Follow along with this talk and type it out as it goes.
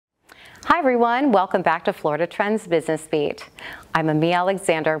Hi everyone, welcome back to Florida Trends Business Beat. I'm Ami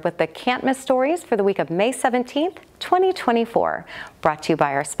Alexander with the Can't Miss Stories for the week of May 17th, 2024, brought to you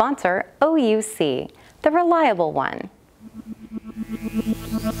by our sponsor, OUC, the reliable one.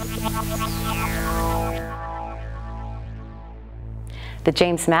 The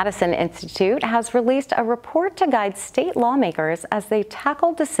James Madison Institute has released a report to guide state lawmakers as they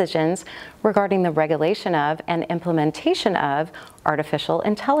tackle decisions regarding the regulation of and implementation of artificial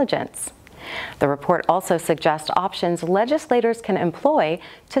intelligence. The report also suggests options legislators can employ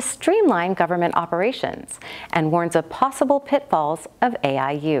to streamline government operations and warns of possible pitfalls of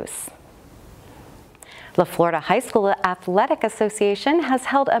AI use. The Florida High School Athletic Association has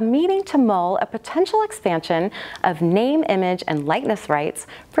held a meeting to mull a potential expansion of name, image, and likeness rights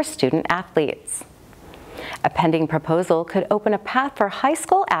for student athletes. A pending proposal could open a path for high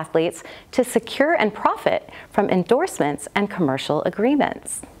school athletes to secure and profit from endorsements and commercial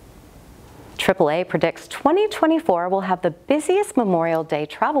agreements. AAA predicts 2024 will have the busiest Memorial Day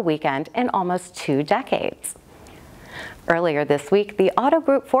travel weekend in almost 2 decades. Earlier this week, the Auto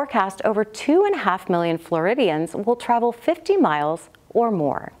Group forecast over 2.5 million Floridians will travel 50 miles or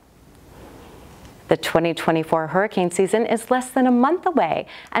more. The 2024 hurricane season is less than a month away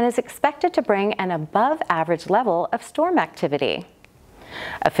and is expected to bring an above-average level of storm activity.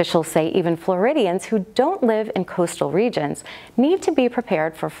 Officials say even Floridians who don't live in coastal regions need to be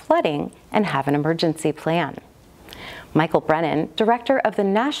prepared for flooding and have an emergency plan. Michael Brennan, director of the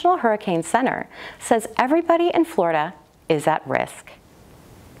National Hurricane Center, says everybody in Florida is at risk.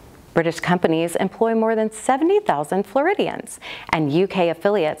 British companies employ more than 70,000 Floridians, and UK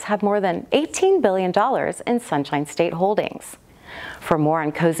affiliates have more than $18 billion in Sunshine State holdings. For more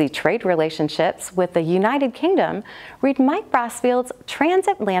on cozy trade relationships with the United Kingdom, read Mike Brassfield's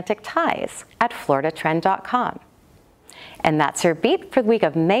Transatlantic Ties at floridatrend.com. And that's your beat for the week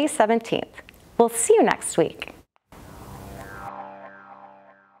of May 17th. We'll see you next week.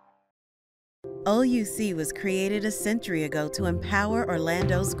 OUC was created a century ago to empower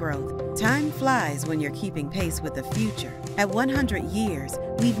Orlando's growth. Time flies when you're keeping pace with the future. At 100 years,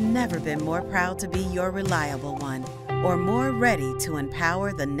 we've never been more proud to be your reliable one, or more ready to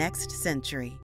empower the next century.